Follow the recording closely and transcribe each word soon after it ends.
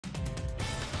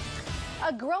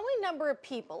A growing number of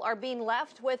people are being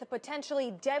left with a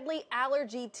potentially deadly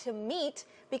allergy to meat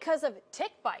because of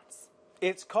tick bites.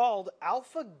 It's called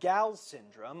alpha-gal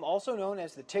syndrome, also known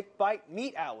as the tick bite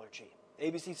meat allergy.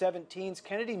 ABC 17's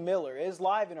Kennedy Miller is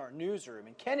live in our newsroom.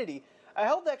 And Kennedy, a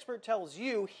health expert tells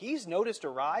you he's noticed a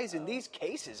rise in these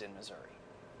cases in Missouri.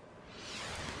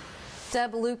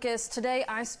 Deb Lucas, today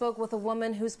I spoke with a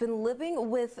woman who's been living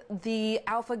with the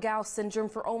alpha-gal syndrome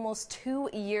for almost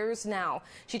 2 years now.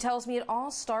 She tells me it all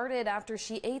started after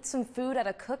she ate some food at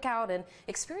a cookout and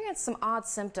experienced some odd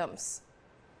symptoms.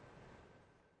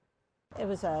 It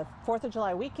was a 4th of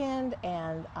July weekend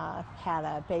and had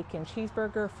a bacon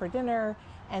cheeseburger for dinner,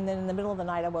 and then in the middle of the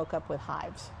night I woke up with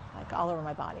hives, like all over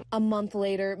my body. A month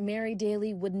later, Mary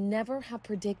Daly would never have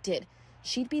predicted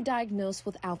she'd be diagnosed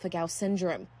with alpha-gal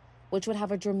syndrome, which would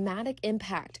have a dramatic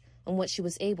impact on what she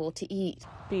was able to eat.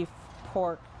 Beef,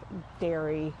 pork,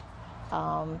 dairy,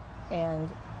 and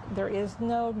there is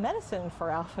no medicine for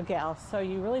alpha-gal, so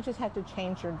you really just have to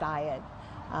change your diet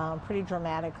pretty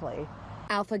dramatically.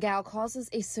 Alpha-gal causes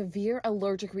a severe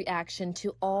allergic reaction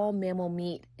to all mammal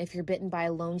meat if you're bitten by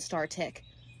a Lone Star tick.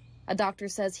 A doctor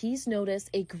says he's noticed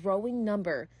a growing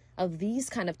number of these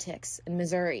kind of ticks in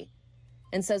Missouri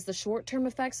and says the short-term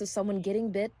effects of someone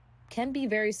getting bit can be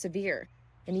very severe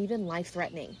and even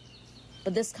life-threatening.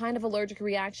 But this kind of allergic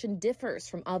reaction differs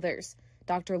from others,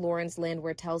 Dr. Lawrence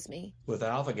Landwehr tells me. With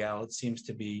alpha-gal, it seems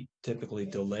to be typically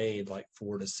delayed like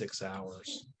 4 to 6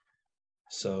 hours.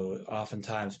 So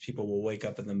oftentimes people will wake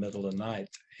up in the middle of the night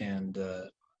and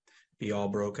be all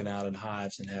broken out in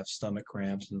hives and have stomach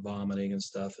cramps and vomiting and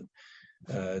stuff. And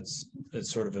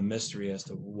it's sort of a mystery as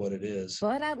to what it is.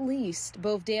 But at least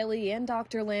both Daly and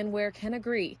Dr. Landwehr can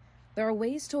agree there are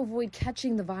ways to avoid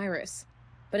catching the virus,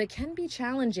 but it can be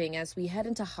challenging as we head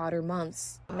into hotter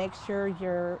months. Make sure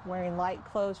you're wearing light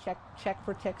clothes, check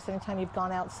for ticks anytime you've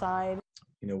gone outside.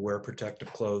 You know, wear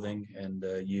protective clothing and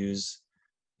use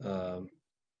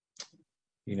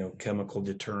chemical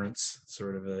deterrents,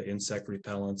 sort of insect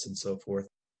repellents and so forth.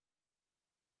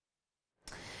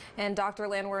 And Dr.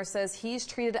 Landwehr says he's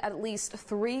treated at least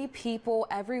 3 people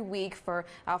every week for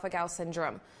alpha-gal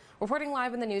syndrome. Reporting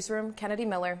live in the newsroom, Kennedy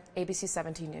Miller, ABC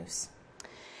 17 News.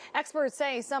 Experts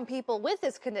say some people with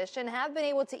this condition have been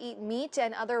able to eat meat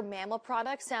and other mammal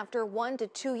products after 1 to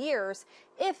 2 years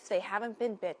if they haven't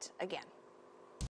been bit again.